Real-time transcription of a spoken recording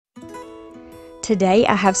Today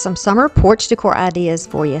I have some summer porch decor ideas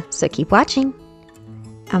for you, so keep watching.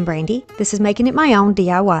 I'm Brandy. This is Making It My Own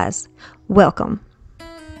DIYs. Welcome.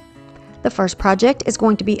 The first project is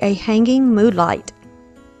going to be a hanging mood light.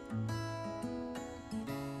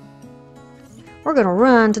 We're going to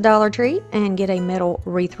run to Dollar Tree and get a metal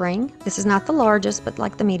wreath ring. This is not the largest, but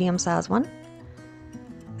like the medium size one.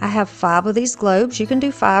 I have 5 of these globes. You can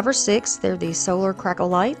do 5 or 6. They're these solar crackle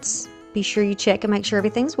lights. Be sure you check and make sure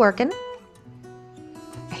everything's working.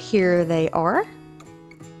 Here they are.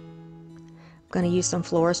 I'm going to use some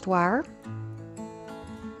florist wire,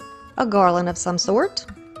 a garland of some sort,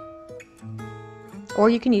 or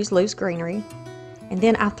you can use loose greenery. And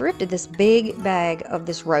then I thrifted this big bag of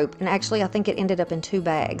this rope, and actually I think it ended up in 2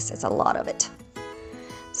 bags. It's a lot of it.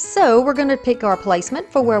 So we're going to pick our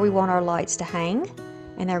placement for where we want our lights to hang,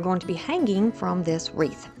 and they're going to be hanging from this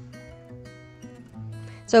wreath.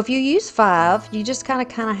 So if you use 5, you just kind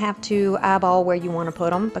of have to eyeball where you want to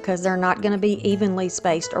put them, because they're not going to be evenly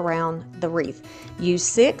spaced around the wreath. Use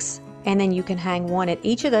 6, and then you can hang 1 at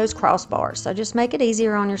each of those crossbars. So just make it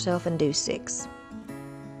easier on yourself and do 6.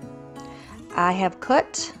 I have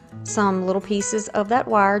cut some little pieces of that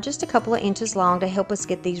wire just a couple of inches long to help us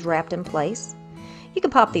get these wrapped in place. You can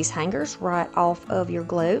pop these hangers right off of your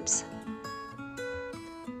globes.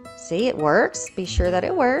 See, it works. Be sure that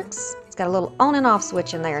it works. It's got a little on and off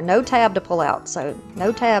switch in there. No tab to pull out, so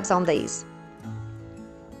no tabs on these.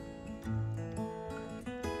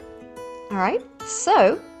 Alright,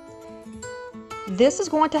 so this is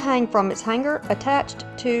going to hang from its hanger attached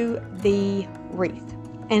to the wreath.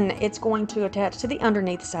 And it's going to attach to the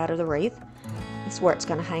underneath side of the wreath. This is where it's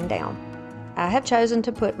going to hang down. I have chosen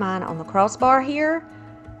to put mine on the crossbar here,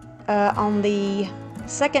 on the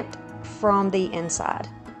second from the inside.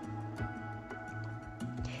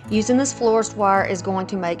 Using this florist wire is going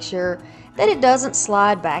to make sure that it doesn't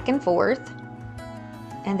slide back and forth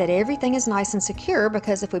and that everything is nice and secure,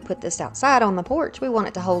 because if we put this outside on the porch, we want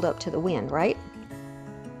it to hold up to the wind, right?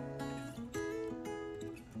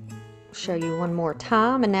 Show you one more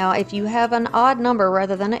time. And now if you have an odd number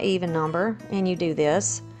rather than an even number and you do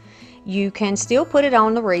this, you can still put it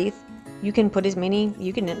on the wreath. You can put as many,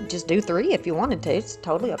 you can just do 3 if you wanted to. It's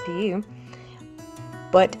totally up to you.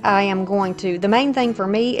 But I am going to, the main thing for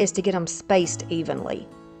me is to get them spaced evenly.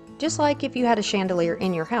 Just like if you had a chandelier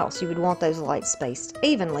in your house, you would want those lights spaced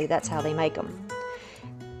evenly. That's how they make them.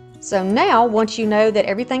 So now, once you know that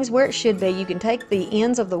everything's where it should be, you can take the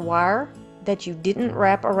ends of the wire that you didn't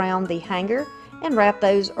wrap around the hanger and wrap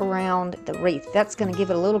those around the wreath. That's going to give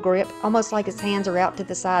it a little grip, almost like its hands are out to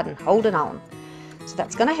the side and hold it on. So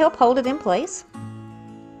that's going to help hold it in place.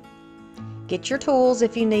 Get your tools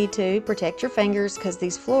if you need to. Protect your fingers, because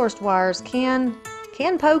these florist wires can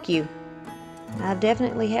poke you. I've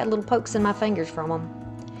definitely had little pokes in my fingers from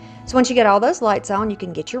them. So once you get all those lights on, you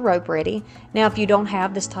can get your rope ready. Now if you don't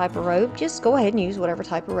have this type of rope, just go ahead and use whatever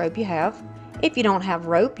type of rope you have. If you don't have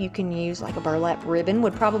rope, you can use like a burlap ribbon,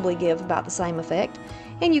 would probably give about the same effect.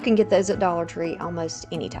 And you can get those at Dollar Tree almost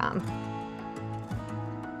anytime.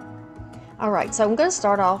 Alright, so I'm going to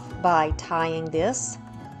start off by tying this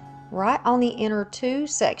right on the inner 2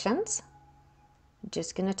 sections. I'm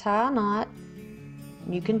just going to tie a knot.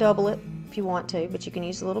 You can double it if you want to, but you can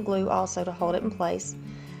use a little glue also to hold it in place.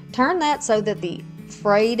 Turn that so that the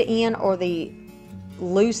frayed end or the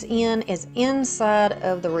loose end is inside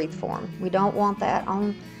of the wreath form. We don't want that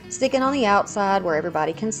sticking on the outside where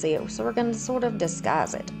everybody can see it, so we're going to sort of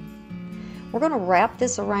disguise it. We're going to wrap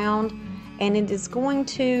this around, and it is going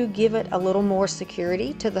to give it a little more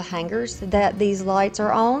security to the hangers that these lights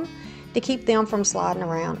are on, to keep them from sliding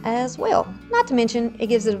around as well. Not to mention, it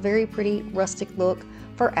gives it a very pretty rustic look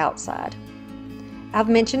for outside. I've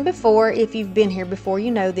mentioned before, if you've been here before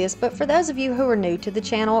you know this, but for those of you who are new to the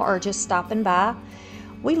channel or just stopping by,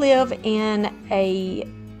 we live in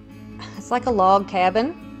it's like a log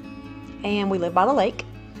cabin, and we live by the lake,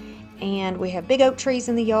 and we have big oak trees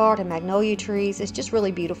in the yard and magnolia trees. It's just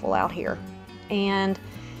really beautiful out here. And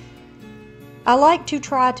I like to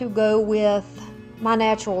try to go with my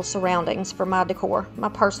natural surroundings for my decor, my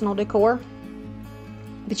personal decor.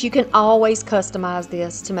 But you can always customize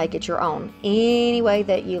this to make it your own, any way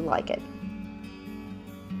that you like it.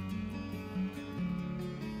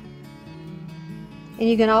 And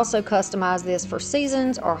you can also customize this for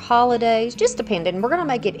seasons or holidays, just depending. We're going to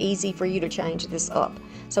make it easy for you to change this up.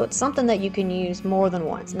 So it's something that you can use more than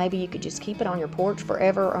once. Maybe you could just keep it on your porch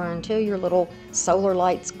forever or until your little solar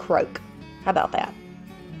lights croak. How about that?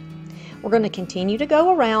 We're going to continue to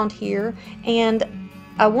go around here, and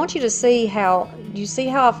I want you to see how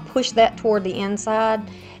I've pushed that toward the inside.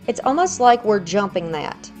 It's almost like we're jumping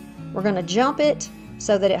that. We're going to jump it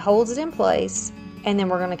so that it holds it in place, and then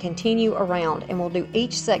we're going to continue around, and we'll do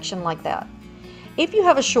each section like that. If you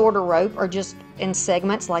have a shorter rope or just in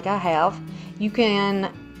segments like I have, you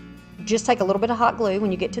can just take a little bit of hot glue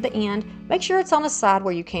when you get to the end. Make sure it's on a side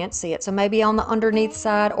where you can't see it, so maybe on the underneath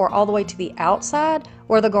side or all the way to the outside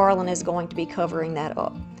where the garland is going to be covering that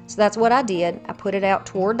up. So that's what I did. I put it out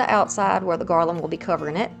toward the outside where the garland will be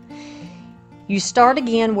covering it. You start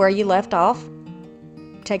again where you left off.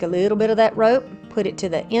 Take a little bit of that rope, put it to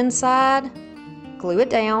the inside, glue it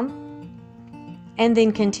down, and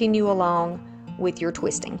then continue along with your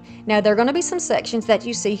twisting. Now there are going to be some sections that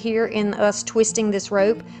you see here in us twisting this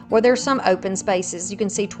rope where there's some open spaces you can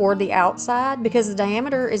see toward the outside, because the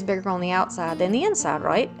diameter is bigger on the outside than the inside,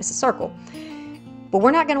 right? It's a circle. But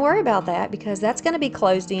we're not going to worry about that because that's going to be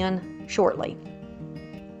closed in shortly.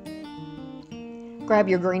 Grab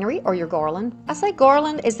your greenery or your garland. I say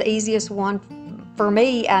garland is the easiest one. For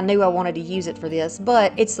me, I knew I wanted to use it for this,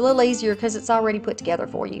 but it's a little easier because it's already put together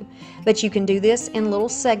for you. But you can do this in little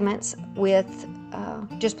segments with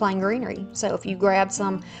just plain greenery. So if you grab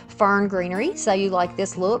some fern greenery, say you like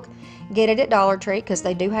this look, get it at Dollar Tree because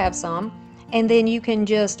they do have some, and then you can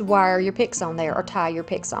just wire your picks on there or tie your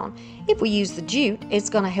picks on. If we use the jute, it's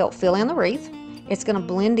going to help fill in the wreath. It's going to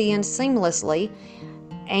blend in seamlessly,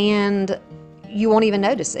 and you won't even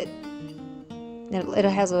notice it. It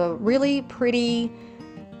has a really pretty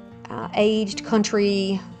aged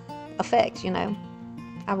country effect, you know.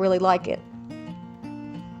 I really like it.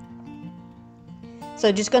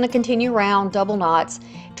 So just going to continue around, double knots,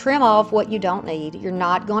 trim off what you don't need. You're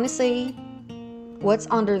not going to see what's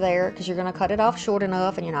under there because you're going to cut it off short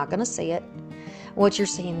enough and you're not going to see it. What you're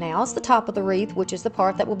seeing now is the top of the wreath, which is the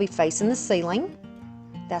part that will be facing the ceiling.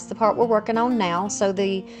 That's the part we're working on now. So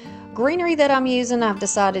the greenery that I'm using, I've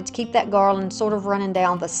decided to keep that garland sort of running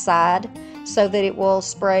down the side so that it will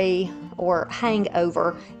spray or hang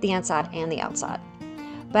over the inside and the outside.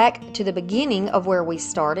 Back to the beginning of where we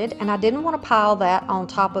started, and I didn't want to pile that on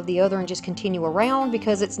top of the other and just continue around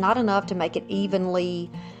because it's not enough to make it evenly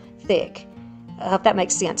thick. If that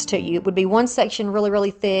makes sense to you. It would be one section really,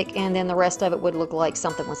 really thick, and then the rest of it would look like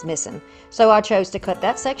something was missing. So I chose to cut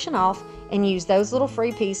that section off and use those little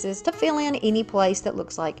free pieces to fill in any place that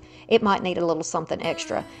looks like it might need a little something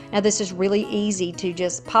extra. Now this is really easy to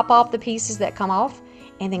just pop off the pieces that come off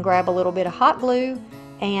and then grab a little bit of hot glue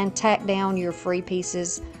and tack down your free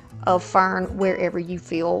pieces of fern wherever you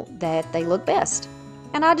feel that they look best.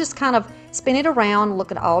 And I just kind of spin it around,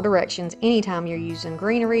 look at all directions. Anytime you're using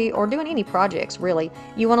greenery or doing any projects, really,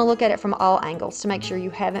 you want to look at it from all angles to make sure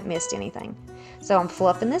you haven't missed anything. So I'm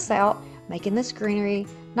fluffing this out, making this greenery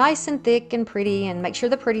nice and thick and pretty, and make sure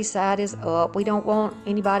the pretty side is up. We don't want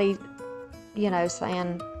anybody, you know,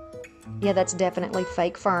 saying, yeah, that's definitely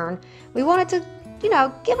fake fern. We want it to, you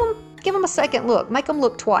know, give them a second look, make them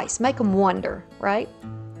look twice, make them wonder, right?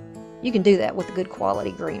 You can do that with good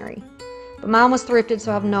quality greenery. But mine was thrifted, so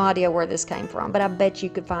I have no idea where this came from. But I bet you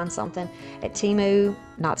could find something at Temu,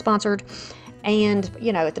 not sponsored, and,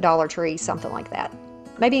 you know, at the Dollar Tree, something like that.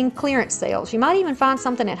 Maybe in clearance sales. You might even find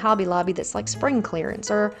something at Hobby Lobby that's like spring clearance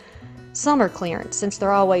or summer clearance, since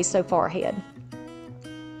they're always so far ahead.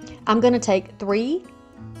 I'm going to take 3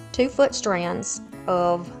 2-foot strands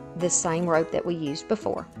of this same rope that we used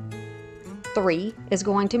before. 3 is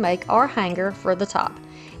going to make our hanger for the top.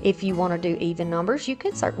 If you want to do even numbers, you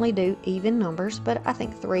could certainly do even numbers, but I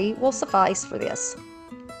think 3 will suffice for this.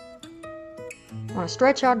 I want to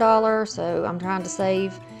stretch our dollar, so I'm trying to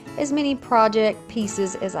save as many project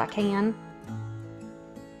pieces as I can.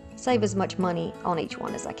 Save as much money on each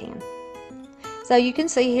one as I can. So you can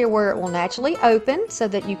see here where it will naturally open so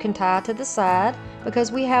that you can tie to the side,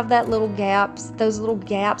 because we have that little gaps, those little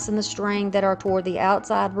gaps in the string that are toward the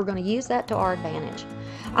outside. We're going to use that to our advantage.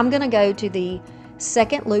 I'm going to go to the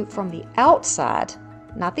second loop from the outside,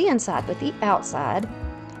 not the inside, but the outside,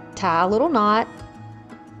 tie a little knot,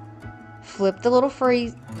 flip the little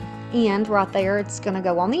free end right there. It's going to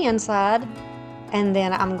go on the inside, and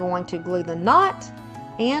then I'm going to glue the knot,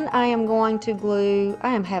 and I am going to glue,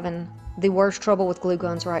 I am having the worst trouble with glue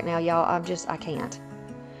guns right now, y'all. I can't.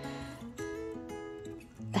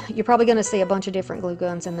 You're probably going to see a bunch of different glue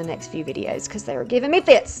guns in the next few videos because they're giving me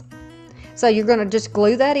fits. So you're going to just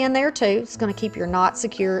glue that in there too. It's going to keep your knot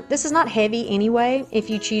secure. This is not heavy anyway. If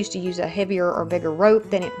you choose to use a heavier or bigger rope,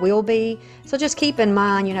 then it will be. So just keep in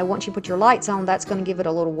mind, you know, once you put your lights on, that's going to give it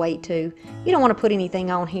a little weight too. You don't want to put anything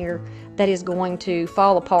on here that is going to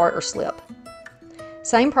fall apart or slip.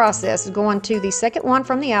 Same process, going to the second one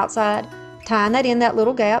from the outside, tying that in that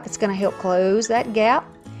little gap. It's going to help close that gap.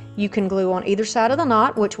 You can glue on either side of the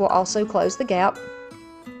knot, which will also close the gap.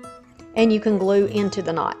 And you can glue into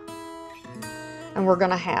the knot. And we're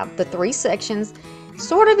going to have the 3 sections,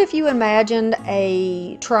 sort of if you imagined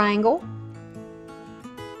a triangle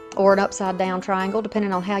or an upside down triangle,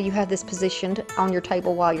 depending on how you have this positioned on your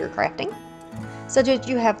table while you're crafting, so that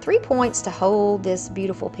you have 3 points to hold this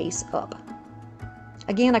beautiful piece up.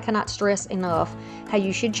 Again, I cannot stress enough how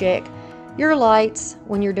you should check your lights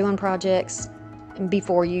when you're doing projects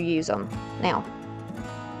before you use them. Now,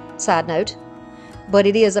 side note, but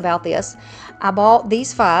it is about this. I bought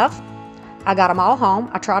these 5. I got them all home.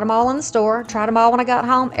 I tried them all in the store, tried them all when I got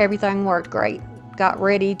home. Everything worked great. Got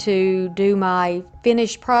ready to do my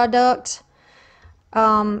finished product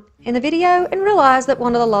in the video and realized that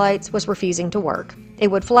one of the lights was refusing to work. It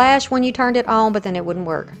would flash when you turned it on, but then it wouldn't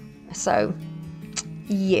work. So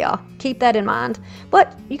yeah, keep that in mind.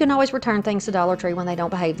 But you can always return things to Dollar Tree when they don't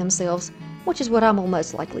behave themselves, which is what I will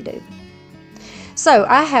most likely do. So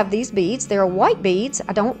I have these beads. They're white beads.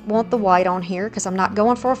 I don't want the white on here because I'm not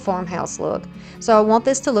going for a farmhouse look. So I want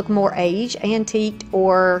this to look more aged, antiqued,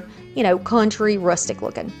 or, you know, country, rustic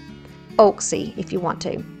looking. Folksy, if you want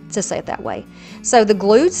to say it that way. So the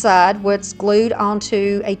glued side was glued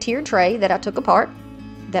onto a tiered tray that I took apart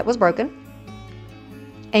that was broken.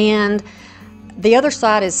 And the other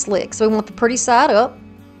side is slick. So we want the pretty side up.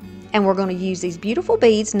 And we're going to use these beautiful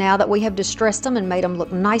beads now that we have distressed them and made them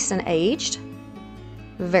look nice and aged.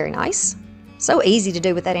 Very nice. So easy to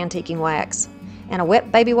do with that antiquing wax. And a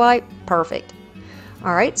wet baby wipe, perfect.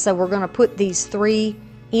 Alright, so we're going to put these 3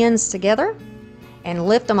 ends together and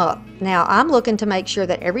lift them up. Now I'm looking to make sure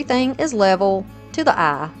that everything is level to the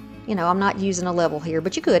eye. You know, I'm not using a level here,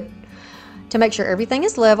 but you could. To make sure everything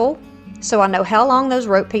is level, so I know how long those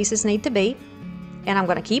rope pieces need to be. And I'm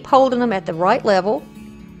going to keep holding them at the right level.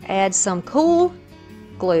 Add some cool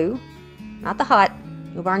glue, not the hot,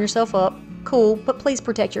 you'll burn yourself up. Cool, but please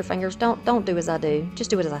protect your fingers. Don't do as I do, just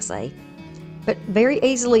do it as I say. But very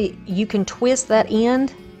easily you can twist that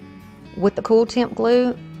end with the cool temp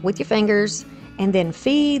glue with your fingers and then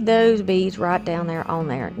feed those beads right down there on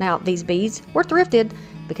there. Now these beads were thrifted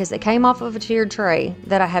because they came off of a tiered tray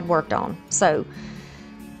that I had worked on. So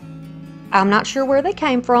I'm not sure where they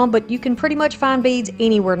came from, but you can pretty much find beads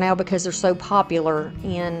anywhere now because they're so popular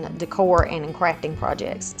in decor and in crafting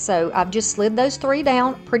projects. So I've just slid those 3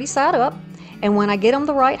 down pretty side up, and when I get them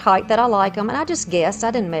the right height that I like them, and I just guessed,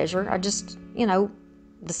 I didn't measure, I just, you know,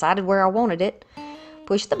 decided where I wanted it,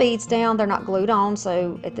 push the beads down. They're not glued on,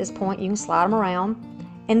 so at this point you can slide them around.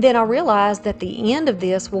 And then I realized that the end of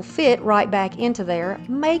this will fit right back into there,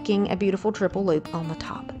 making a beautiful triple loop on the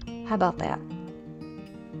top. How about that?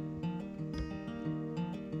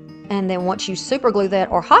 And then once you super glue that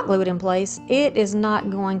or hot glue it in place, it is not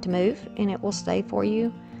going to move and it will stay for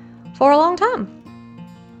you for a long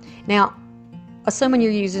time. Now, assuming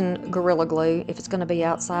you're using Gorilla Glue, if it's going to be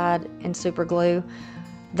outside and super glue,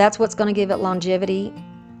 that's what's going to give it longevity.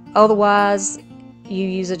 Otherwise, you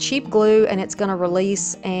use a cheap glue and it's going to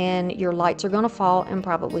release and your lights are going to fall and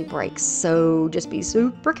probably break. So just be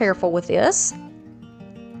super careful with this.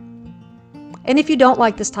 And if you don't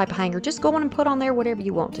like this type of hanger, just go on and put on there whatever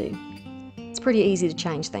you want to. It's pretty easy to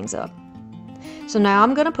change things up. So now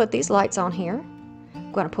I'm going to put these lights on here.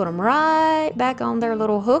 I'm going to put them right back on their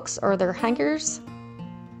little hooks or their hangers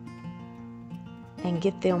and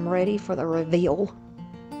get them ready for the reveal.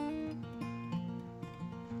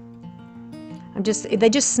 They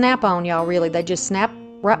just snap on, y'all, really. They just snap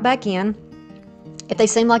right back in. If they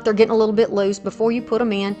seem like they're getting a little bit loose, before you put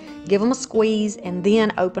them in, give them a squeeze and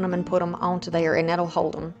then open them and put them onto there, and that'll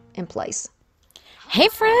hold them in place. Hey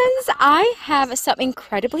friends, I have some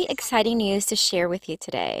incredibly exciting news to share with you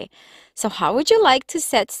today. So how would you like to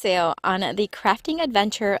set sail on the crafting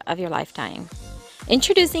adventure of your lifetime?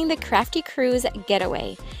 Introducing the Crafty Cruise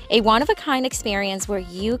Getaway, a one-of-a-kind experience where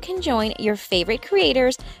you can join your favorite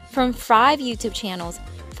creators from 5 YouTube channels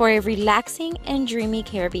for a relaxing and dreamy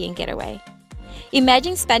Caribbean getaway.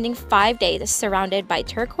 Imagine spending 5 days surrounded by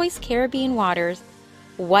turquoise Caribbean waters,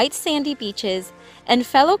 white sandy beaches, and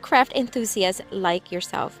fellow craft enthusiasts like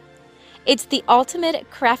yourself. It's the ultimate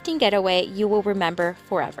crafting getaway you will remember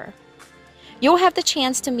forever. You'll have the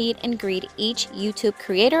chance to meet and greet each YouTube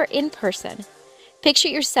creator in person. Picture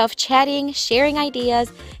yourself chatting, sharing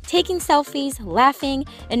ideas, taking selfies, laughing,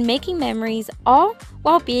 and making memories, all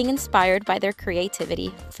while being inspired by their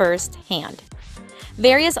creativity firsthand.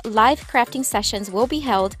 Various live crafting sessions will be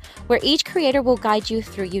held where each creator will guide you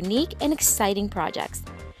through unique and exciting projects.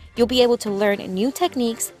 You'll be able to learn new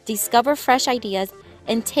techniques, discover fresh ideas,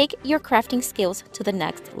 and take your crafting skills to the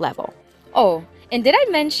next level. Oh, and did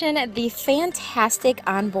I mention the fantastic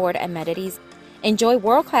onboard amenities? Enjoy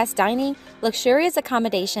world-class dining, luxurious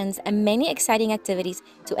accommodations, and many exciting activities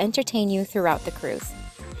to entertain you throughout the cruise.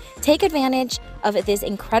 Take advantage of this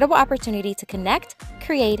incredible opportunity to connect,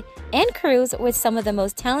 create, and cruise with some of the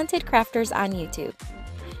most talented crafters on YouTube.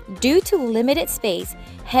 Due to limited space,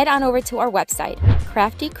 head on over to our website,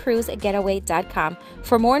 craftycruisegetaway.com,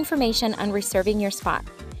 for more information on reserving your spot.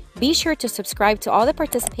 Be sure to subscribe to all the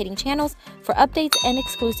participating channels for updates and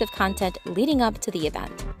exclusive content leading up to the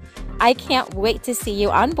event. I can't wait to see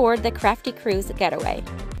you on board the Crafty Cruise Getaway.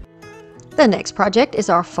 The next project is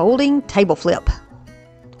our folding table flip.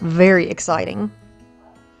 Very exciting.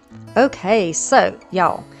 Okay, so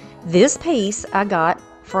y'all, this piece I got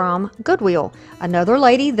from Goodwill. Another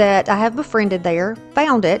lady that I have befriended there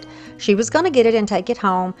found it. She was going to get it and take it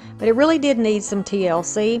home, but it really did need some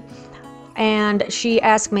TLC. And she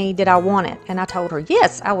asked me, did I want it? And I told her,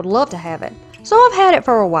 yes, I would love to have it. So I've had it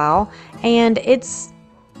for a while, and it's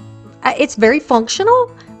very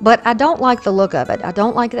functional, but I don't like the look of it. I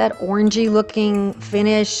don't like that orangey looking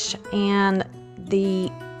finish, and the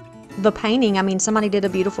painting. I mean, somebody did a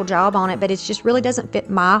beautiful job on it, but it just really doesn't fit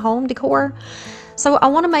my home decor. So I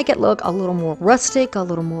want to make it look a little more rustic, a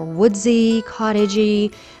little more woodsy,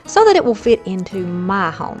 cottagey, so that it will fit into my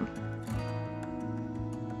home.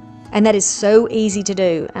 And that is so easy to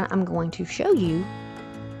do, and I'm going to show you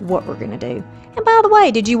what we're going to do. And by the way,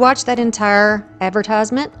 did you watch that entire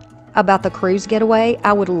advertisement about the cruise getaway?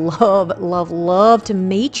 I would love, love, love to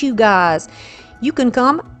meet you guys. You can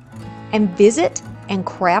come and visit and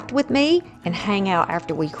craft with me and hang out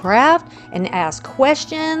after we craft and ask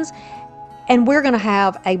questions, and we're going to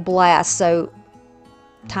have a blast. So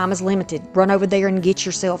time is limited. Run over there and get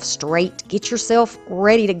yourself straight. Get yourself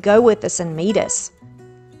ready to go with us and meet us.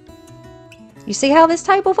 You see how this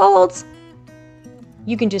table folds?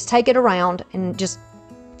 You can just take it around and just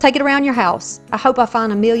take it around your house. I hope I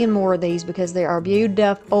find a million more of these because they are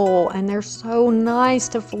beautiful and they're so nice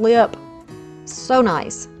to flip. So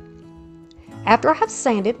nice. After I have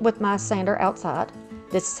sanded with my sander outside,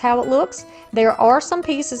 this is how it looks. There are some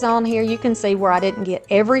pieces on here you can see where I didn't get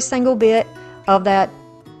every single bit of that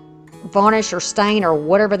varnish or stain or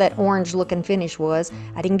whatever that orange looking finish was.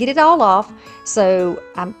 I didn't get it all off, so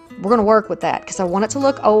we're going to work with that because I want it to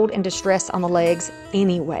look old and distressed on the legs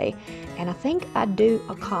anyway. And I think I do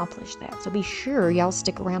accomplish that. So be sure y'all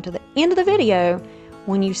stick around to the end of the video.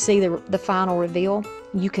 When you see the final reveal,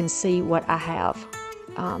 you can see what I have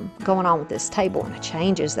going on with this table and the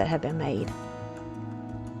changes that have been made.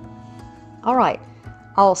 Alright,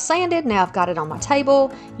 all sanded. Now I've got it on my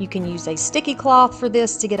table. You can use a sticky cloth for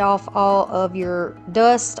this to get off all of your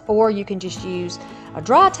dust, or you can just use a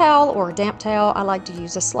dry towel or a damp towel. I like to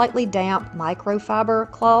use a slightly damp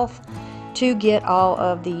microfiber cloth to get all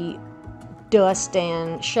of the dust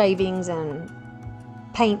and shavings and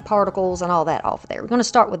paint particles and all that off there. We're going to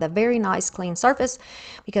start with a very nice clean surface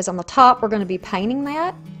because on the top we're going to be painting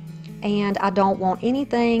that, and I don't want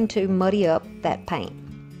anything to muddy up that paint.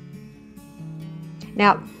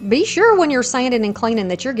 Now be sure when you're sanding and cleaning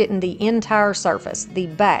that you're getting the entire surface, the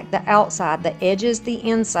back, the outside, the edges, the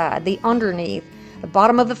inside, the underneath, the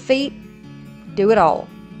bottom of the feet. Do it all.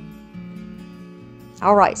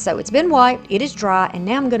 Alright, so it's been wiped, it is dry, and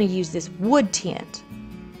now I'm going to use this wood tint.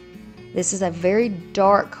 This is a very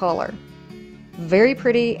dark color. Very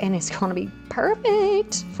pretty, and it's going to be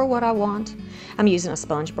perfect for what I want. I'm using a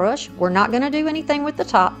sponge brush. We're not going to do anything with the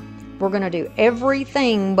top. We're going to do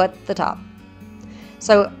everything but the top.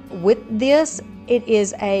 So with this, it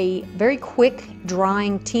is a very quick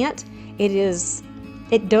drying tint.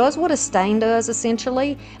 It does what a stain does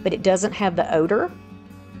essentially, but it doesn't have the odor,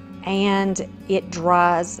 and it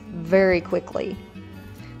dries very quickly.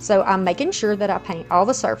 So I'm making sure that I paint all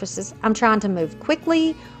the surfaces. I'm trying to move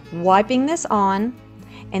quickly, wiping this on,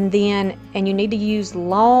 and you need to use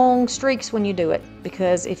long streaks when you do it,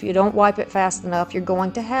 because if you don't wipe it fast enough, you're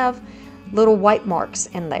going to have little white marks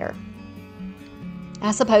in there. I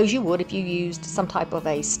suppose you would if you used some type of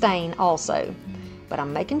a stain also, but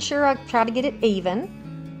I'm making sure I try to get it even.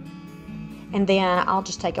 And then I'll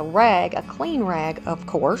just take a rag, a clean rag of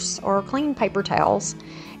course, or clean paper towels,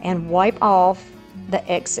 and wipe off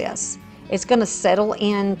the excess. It's going to settle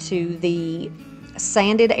into the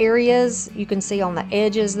sanded areas. You can see on the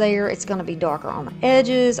edges there, it's going to be darker on the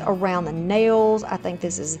edges, around the nails. I think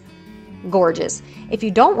this is gorgeous. If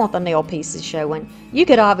you don't want the nail pieces showing, you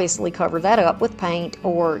could obviously cover that up with paint,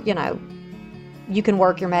 or you can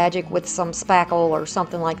work your magic with some spackle or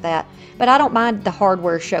something like that. But I don't mind the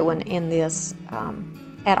hardware showing in this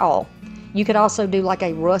at all. You could also do like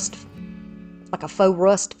a faux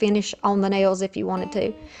rust finish on the nails if you wanted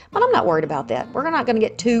to. But I'm not worried about that. We're not going to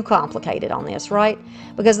get too complicated on this, right?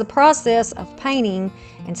 Because the process of painting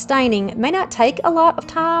and staining may not take a lot of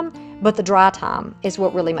time, but the dry time is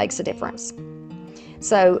what really makes a difference.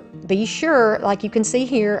 So be sure, like you can see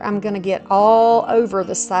here, I'm going to get all over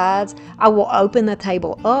the sides. I will open the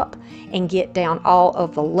table up and get down all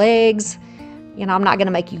of the legs. You know, I'm not going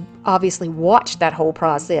to make you obviously watch that whole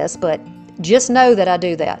process, but just know that I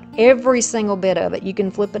do that. Every single bit of it. You can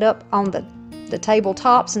flip it up on the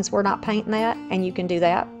tabletop since we're not painting that, and you can do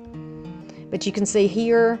that. But you can see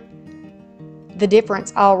here the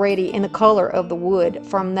difference already in the color of the wood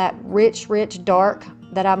from that rich dark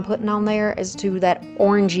that I'm putting on there as to that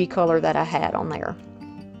orangey color that I had on there.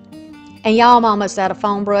 And y'all, I'm almost out of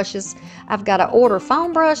foam brushes. I've got to order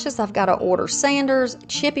foam brushes. I've got to order sanders,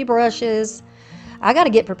 chippy brushes. I got to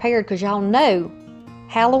get prepared because y'all know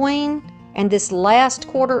Halloween and this last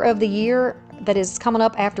quarter of the year that is coming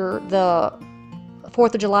up after the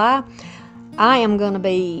 4th of July, I am going to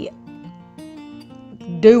be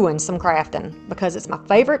doing some crafting because it's my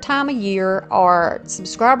favorite time of year. Our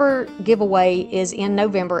subscriber giveaway is in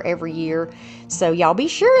November every year, so y'all be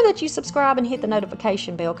sure that you subscribe and hit the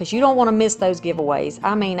notification bell because you don't want to miss those giveaways.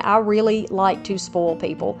 I mean, I really like to spoil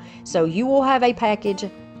people, so you will have a package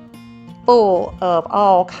full of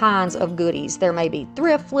all kinds of goodies. There may be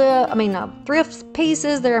thrift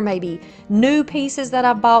pieces, there may be new pieces that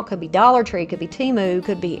I bought, could be Dollar Tree, could be Temu,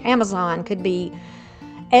 could be Amazon, could be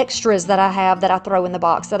extras that I have that I throw in the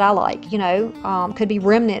box that I like, you know, could be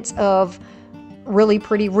remnants of really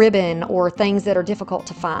pretty ribbon or things that are difficult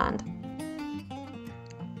to find.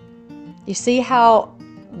 You see how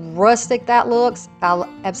rustic that looks? I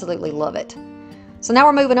absolutely love it. So now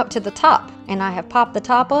we're moving up to the top, and I have popped the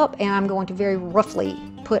top up, and I'm going to very roughly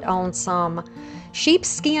put on some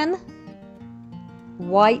sheepskin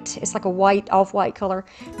white. It's like a white, off-white color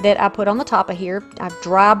that I put on the top of here. I've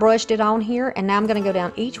dry brushed it on here, and now I'm going to go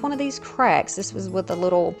down each one of these cracks. This was with a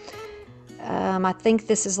little, I think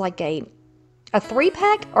this is like a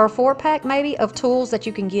 3-pack or a 4-pack maybe of tools that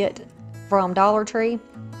you can get from Dollar Tree.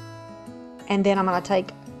 And then I'm going to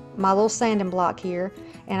take my little sanding block here,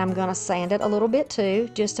 and I'm going to sand it a little bit too,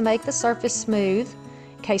 just to make the surface smooth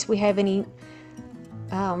in case we have any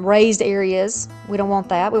raised areas. We don't want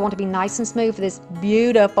that. We want to be nice and smooth for this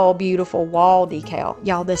beautiful, beautiful wall decal.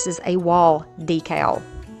 Y'all, this is a wall decal.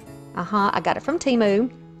 I got it from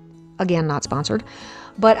Temu. Again, not sponsored,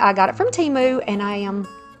 but I got it from Temu, and I am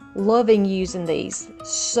loving using these.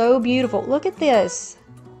 So beautiful. Look at this.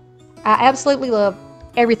 I absolutely love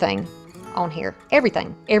everything on here.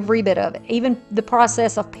 Everything. Every bit of it. Even the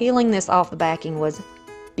process of peeling this off the backing was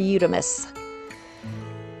beautimous.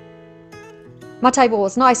 My table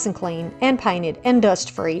was nice and clean and painted and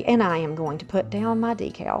dust free, and I am going to put down my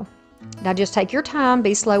decal. Now just take your time,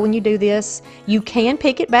 be slow when you do this. You can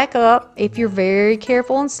pick it back up if you're very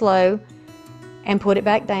careful and slow and put it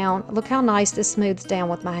back down. Look how nice this smooths down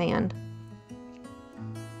with my hand.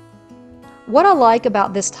 What I like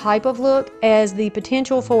about this type of look is the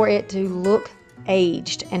potential for it to look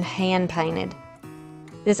aged and hand painted.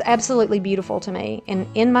 This is absolutely beautiful to me, and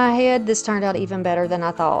in my head this turned out even better than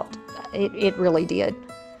I thought. It really did.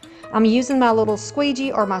 I'm using my little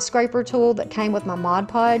squeegee or my scraper tool that came with my Mod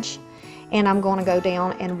Podge, and I'm going to go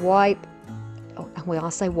down and wipe, well, I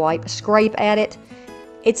say wipe, scrape at it.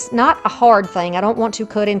 It's not a hard thing. I don't want to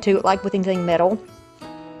cut into it like with anything metal,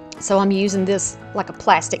 so I'm using this like a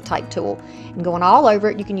plastic type tool and going all over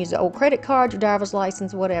it. You can use an old credit card, your driver's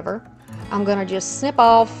license, whatever. I'm going to just snip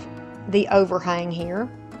off the overhang here,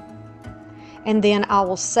 and then I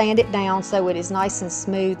will sand it down so it is nice and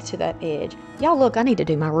smooth to that edge. Y'all look, I need to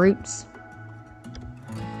do my roots.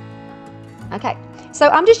 Okay, so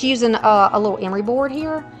I'm just using a little emery board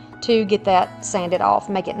here to get that sanded off,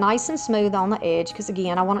 make it nice and smooth on the edge, because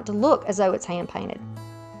again, I want it to look as though it's hand painted.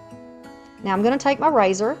 Now I'm going to take my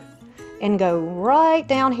razor and go right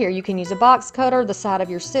down here. You can use a box cutter, the side of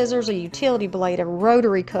your scissors, a utility blade, a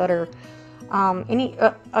rotary cutter,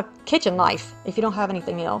 a kitchen knife if you don't have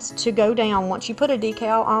anything else, to go down. Once you put a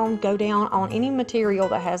decal on, go down on any material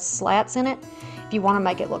that has slats in it if you want to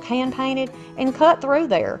make it look hand painted, and cut through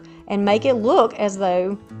there and make it look as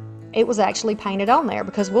though it was actually painted on there,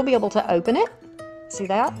 because we'll be able to open it, see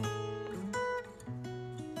that,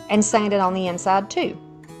 and sand it on the inside too.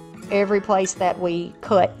 Every place that we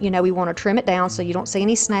cut, you know, we want to trim it down so you don't see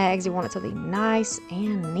any snags. You want it to be nice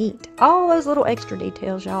and neat. All those little extra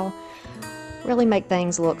details, y'all, really make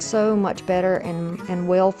things look so much better and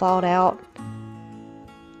well thought out.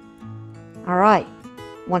 Alright,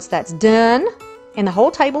 once that's done and the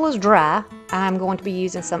whole table is dry, I'm going to be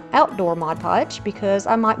using some outdoor Mod Podge, because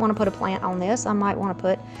I might want to put a plant on this. I might want to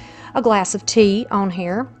put a glass of tea on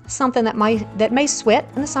here, something that may sweat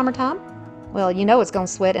in the summertime. Well, you know it's going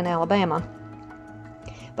to sweat in Alabama.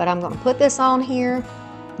 But I'm going to put this on here,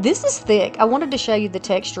 This is thick. I wanted to show you the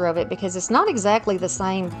texture of it because it's not exactly the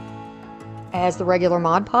same as the regular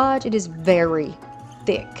Mod Podge. It is very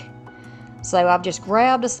thick. So I've just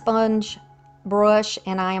grabbed a sponge brush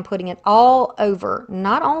and I am putting it all over,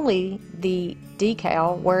 not only the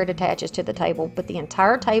decal where it attaches to the table, but the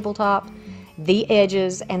entire tabletop, the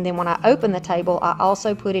edges, and then when I open the table, I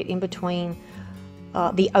also put it in between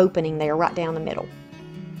the opening there, right down the middle.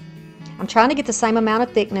 I'm trying to get the same amount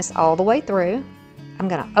of thickness all the way through. I'm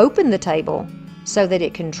going to open the table so that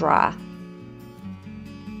it can dry.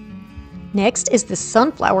 Next is the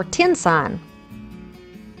sunflower tin sign.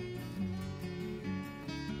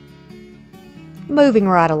 Moving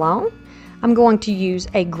right along, I'm going to use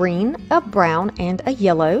a green, a brown, and a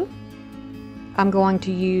yellow. I'm going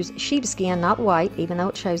to use sheepskin, not white, even though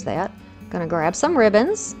it shows that. I'm going to grab some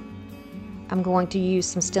ribbons. I'm going to use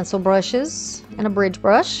some stencil brushes and a bridge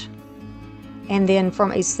brush. And then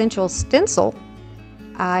from Essential Stencil,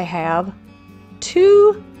 I have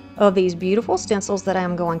 2 of these beautiful stencils that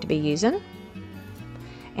I'm going to be using.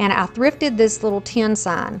 And I thrifted this little tin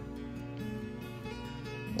sign.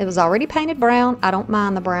 It was already painted brown. I don't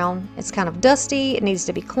mind the brown. It's kind of dusty. It needs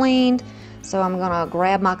to be cleaned. So I'm going to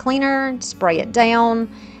grab my cleaner, spray it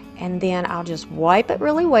down, and then I'll just wipe it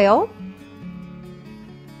really well.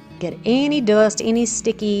 Get any dust, any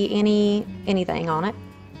sticky, anything on it.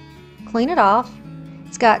 Clean it off.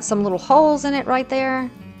 It's got some little holes in it right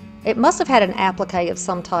there. It must have had an applique of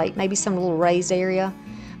some type, maybe some little raised area.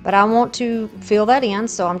 But I want to fill that in,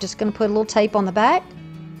 so I'm just going to put a little tape on the back.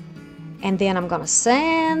 And then I'm going to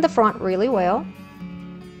sand the front really well.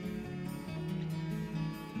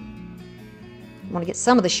 I want to get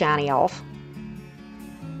some of the shiny off.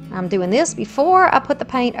 I'm doing this before I put the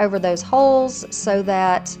paint over those holes so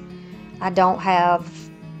that I'm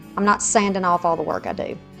not sanding off all the work I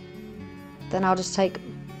do. Then I'll just take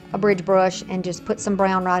a bridge brush and just put some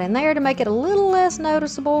brown right in there to make it a little less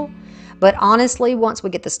noticeable. But honestly, once we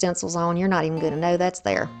get the stencils on, you're not even going to know that's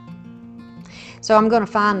there. So I'm going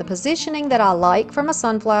to find the positioning that I like for my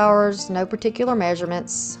sunflowers, no particular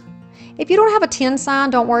measurements. If you don't have a tin sign,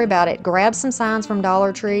 don't worry about it. Grab some signs from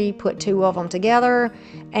Dollar Tree, put 2 of them together,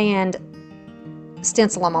 and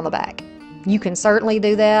stencil them on the back. You can certainly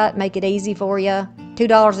do that, make it easy for you.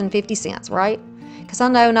 $2.50, right? Because I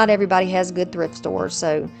know not everybody has good thrift stores,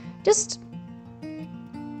 so just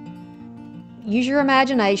use your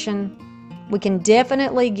imagination. We can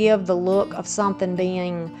definitely give the look of something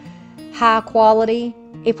being high quality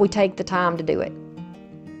if we take the time to do it.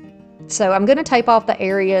 So I'm going to tape off the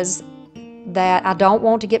areas that I don't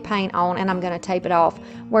want to get paint on, and I'm going to tape it off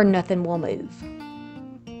where nothing will move.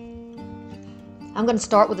 I'm going to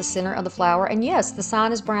start with the center of the flower, and yes, the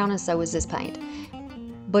sign is brown and so is this paint.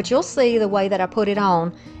 But you'll see the way that I put it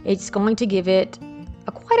on, it's going to give it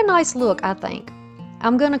quite a nice look, I think.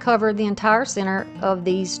 I'm going to cover the entire center of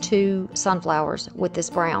these 2 sunflowers with this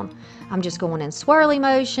brown. I'm just going in swirly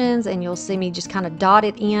motions, and you'll see me just kind of dot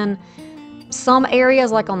it in some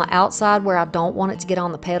areas, like on the outside where I don't want it to get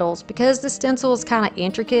on the petals, because the stencil is kind of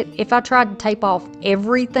intricate. If I tried to tape off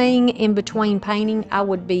everything in between painting,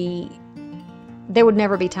 there would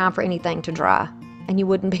never be time for anything to dry, and you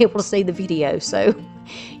wouldn't be able to see the video. So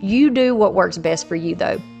you do what works best for you,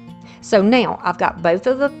 though. So now I've got both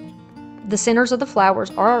of the centers of the flowers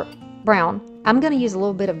are brown. I'm going to use a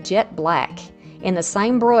little bit of jet black in the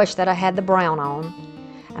same brush that I had the brown on.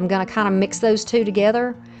 I'm going to kind of mix those 2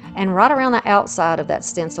 together, and right around the outside of that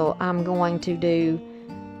stencil I'm going to do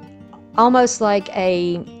almost like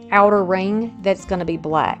a outer ring that's going to be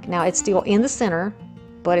black. Now it's still in the center,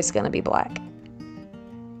 but it's going to be black.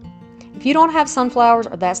 If you don't have sunflowers,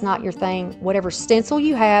 or that's not your thing, whatever stencil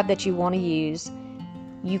you have that you want to use,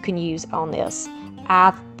 you can use on this.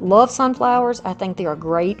 I love sunflowers. I think they are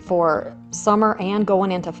great for summer and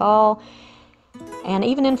going into fall. And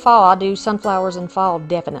even in fall, I do sunflowers in fall,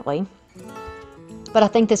 definitely. But I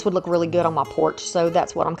think this would look really good on my porch, so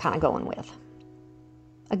that's what I'm kind of going with.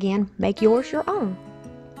 Again, make yours your own.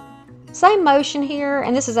 Same motion here,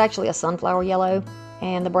 and this is actually a sunflower yellow,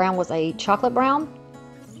 and the brown was a chocolate brown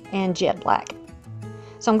and jet black.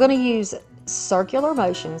 So I'm going to use circular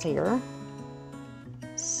motions here.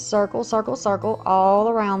 Circle, circle, circle all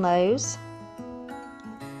around those.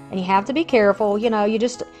 And you have to be careful, you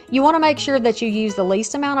want to make sure that you use the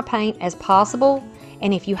least amount of paint as possible,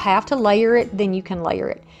 and if you have to layer it, then you can layer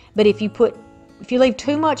it. But if you leave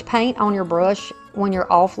too much paint on your brush when you're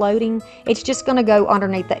offloading, it's just going to go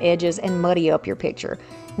underneath the edges and muddy up your picture.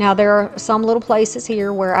 Now there are some little places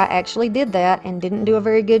here where I actually did that and didn't do a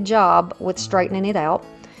very good job with straightening it out.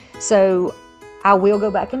 So I will go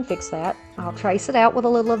back and fix that. I'll trace it out with a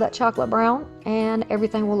little of that chocolate brown, and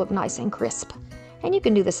everything will look nice and crisp. And you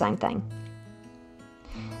can do the same thing.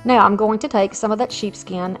 Now I'm going to take some of that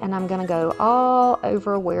sheepskin and I'm going to go all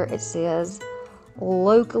over where it says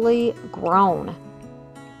locally grown.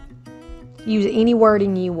 Use any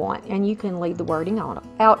wording you want, and you can leave the wording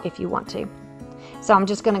out if you want to. So I'm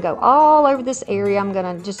just going to go all over this area. I'm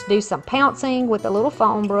going to just do some pouncing with a little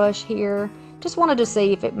foam brush here. Just wanted to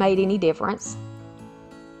see if it made any difference.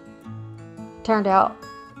 Turned out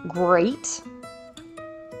great.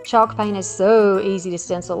 Chalk paint is so easy to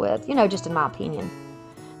stencil with, you know, just in my opinion.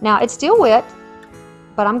 Now it's still wet,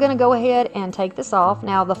 but I'm going to go ahead and take this off.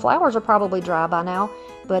 Now the flowers are probably dry by now,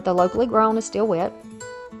 but the locally grown is still wet.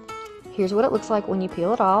 Here's what it looks like when you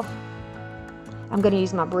peel it off. I'm going to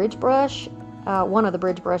use my bridge brush, one of the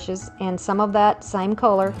bridge brushes, and some of that same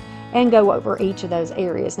color, and go over each of those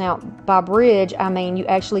areas. Now by bridge I mean you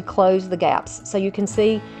actually close the gaps, so you can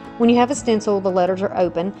see when you have a stencil the letters are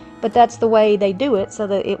open, but that's the way they do it so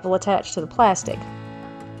that it will attach to the plastic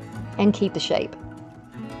and keep the shape.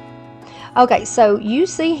 Okay, so you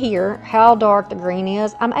see here how dark the green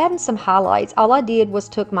is. I'm adding some highlights. All I did was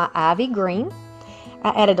took my ivy green, I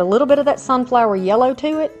added a little bit of that sunflower yellow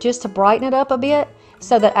to it just to brighten it up a bit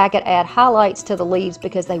so that I could add highlights to the leaves,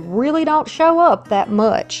 because they really don't show up that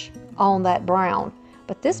much on that brown,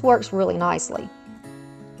 but this works really nicely.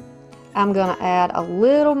 I'm going to add a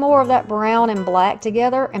little more of that brown and black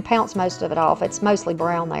together and pounce most of it off. It's mostly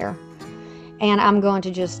brown there. And I'm going to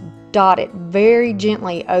just dot it very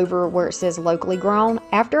gently over where it says locally grown,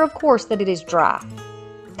 after of course that it is dry,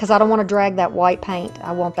 because I don't want to drag that white paint.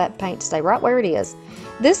 I want that paint to stay right where it is.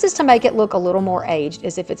 This is to make it look a little more aged,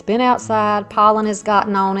 as if it's been outside, pollen has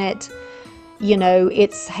gotten on it, you know,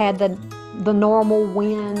 it's had the normal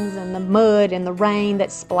winds and the mud and the rain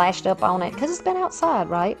that splashed up on it because it's been outside,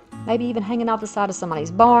 right? Maybe even hanging off the side of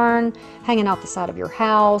somebody's barn, hanging off the side of your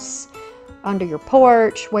house, under your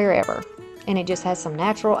porch, wherever. And it just has some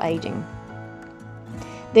natural aging.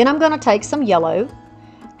 Then I'm going to take some yellow,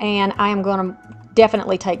 and I am going to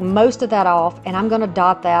definitely take most of that off, and I'm going to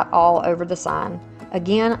dot that all over the sign.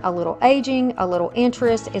 Again, a little aging, a little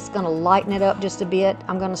interest. It's going to lighten it up just a bit.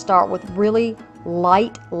 I'm going to start with really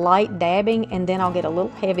light dabbing, and then I'll get a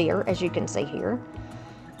little heavier, as you can see here.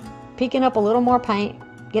 Picking up a little more paint,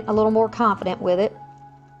 getting a little more confident with it,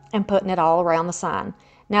 and putting it all around the sign.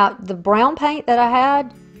 Now, the brown paint that I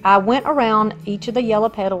had, I went around each of the yellow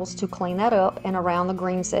petals to clean that up, and around the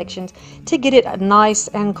green sections to get it nice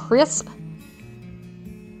and crisp.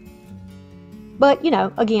 But, you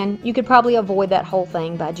know, again, you could probably avoid that whole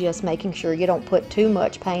thing by just making sure you don't put too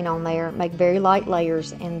much paint on there. Make very light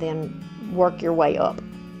layers and then work your way up.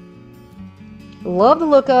 Love the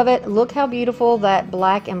look of it. Look how beautiful that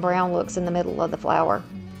black and brown looks in the middle of the flower.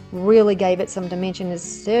 Really gave it some dimension. It's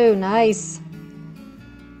so nice.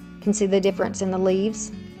 You can see the difference in the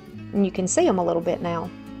leaves, and you can see them a little bit now.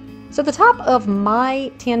 So the top of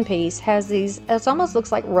my 10 piece has these, it almost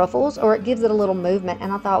looks like ruffles, or it gives it a little movement,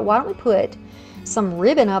 and I thought, why don't we put some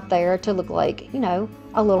ribbon up there to look like, you know,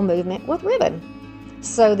 a little movement with ribbon.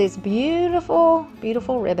 So this beautiful,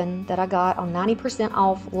 beautiful ribbon that I got on 90%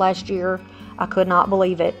 off last year, I could not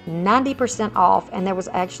believe it, 90% off, and there was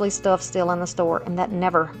actually stuff still in the store, and that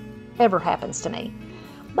never, ever happens to me.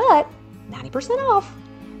 But 90% off.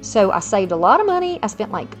 So I saved a lot of money. I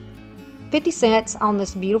spent like 50 cents on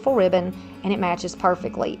this beautiful ribbon, and it matches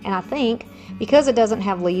perfectly. And I think because it doesn't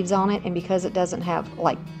have leaves on it, and because it doesn't have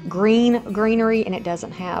like greenery, and it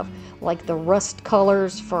doesn't have like the rust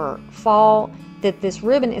colors for fall, that this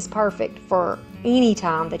ribbon is perfect for any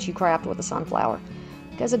time that you craft with a sunflower,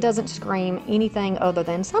 because it doesn't scream anything other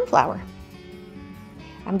than sunflower.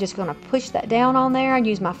 I'm just going to push that down on there and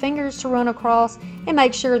use my fingers to run across and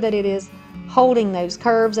make sure that it is holding those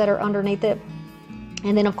curves that are underneath it.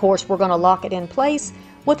 And then of course we're going to lock it in place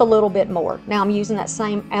with a little bit more. Now I'm using that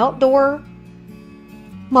same outdoor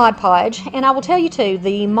Mod Podge, and I will tell you too,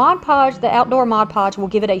 the Mod Podge, the outdoor Mod Podge will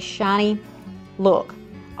give it a shiny look.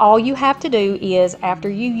 All you have to do is, after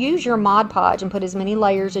you use your Mod Podge and put as many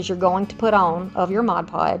layers as you're going to put on of your Mod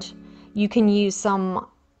Podge, you can use some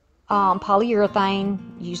polyurethane,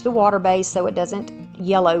 use the water base so it doesn't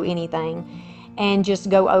yellow anything, and just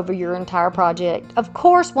go over your entire project. Of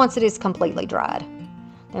course, once it is completely dried.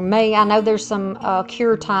 I know there's some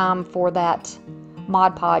cure time for that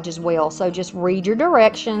Mod Podge as well, so just read your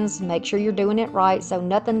directions, make sure you're doing it right so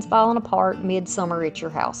nothing's falling apart midsummer at your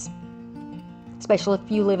house, especially if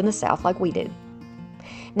you live in the South like we do.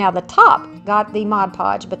 Now the top got the Mod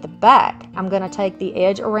Podge, but the back, I'm going to take the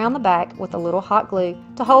edge around the back with a little hot glue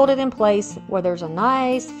to hold it in place where there's a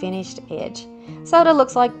nice finished edge, so it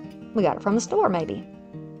looks like we got it from the store maybe.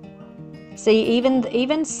 See,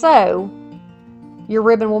 even so, your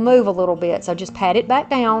ribbon will move a little bit. So just pat it back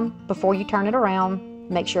down before you turn it around.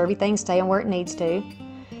 Make sure everything's staying where it needs to.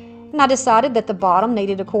 And I decided that the bottom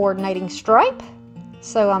needed a coordinating stripe.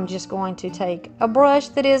 So I'm just going to take a brush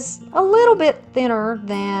that is a little bit thinner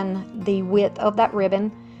than the width of that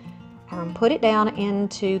ribbon and put it down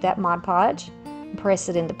into that Mod Podge, press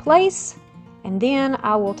it into place, and then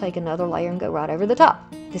I will take another layer and go right over the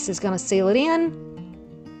top. This is going to seal it in,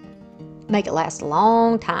 make it last a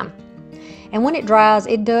long time. And when it dries,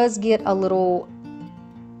 it does get a little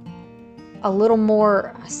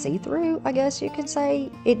more see-through, I guess you could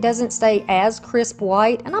say. It doesn't stay as crisp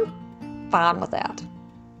white, and I'm fine with that.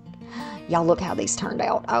 Y'all look how these turned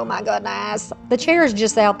out. Oh my goodness. The chair is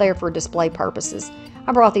just out there for display purposes.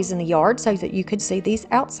 I brought these in the yard so that you could see these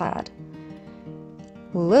outside.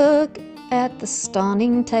 Look at the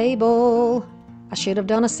stunning table. I should have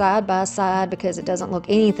done a side by side because it doesn't look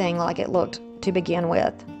anything like it looked to begin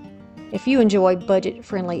with. If you enjoy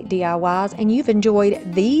budget-friendly DIYs and you've enjoyed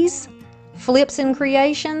these flips and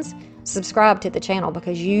creations, subscribe to the channel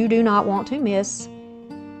because you do not want to miss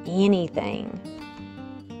anything.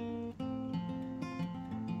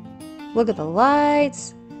 Look at the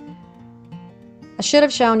lights. I should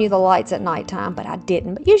have shown you the lights at nighttime, but I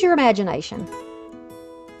didn't. But use your imagination.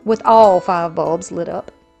 With all 5 bulbs lit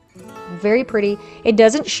up. Very pretty. It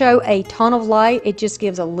doesn't show a ton of light. It just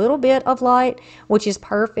gives a little bit of light, which is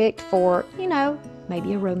perfect for, you know,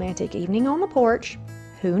 maybe a romantic evening on the porch.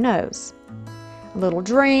 Who knows? A little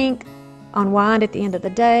drink, unwind at the end of the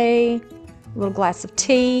day, a little glass of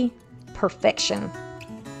tea. Perfection.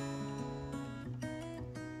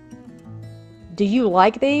 Do you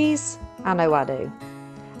like these? I know I do.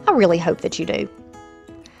 I really hope that you do.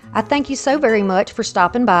 I thank you so very much for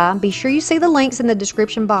stopping by. Be sure you see the links in the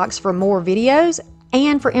description box for more videos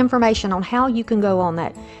and for information on how you can go on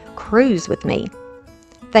that cruise with me.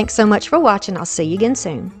 Thanks so much for watching. I'll see you again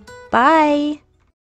soon. Bye.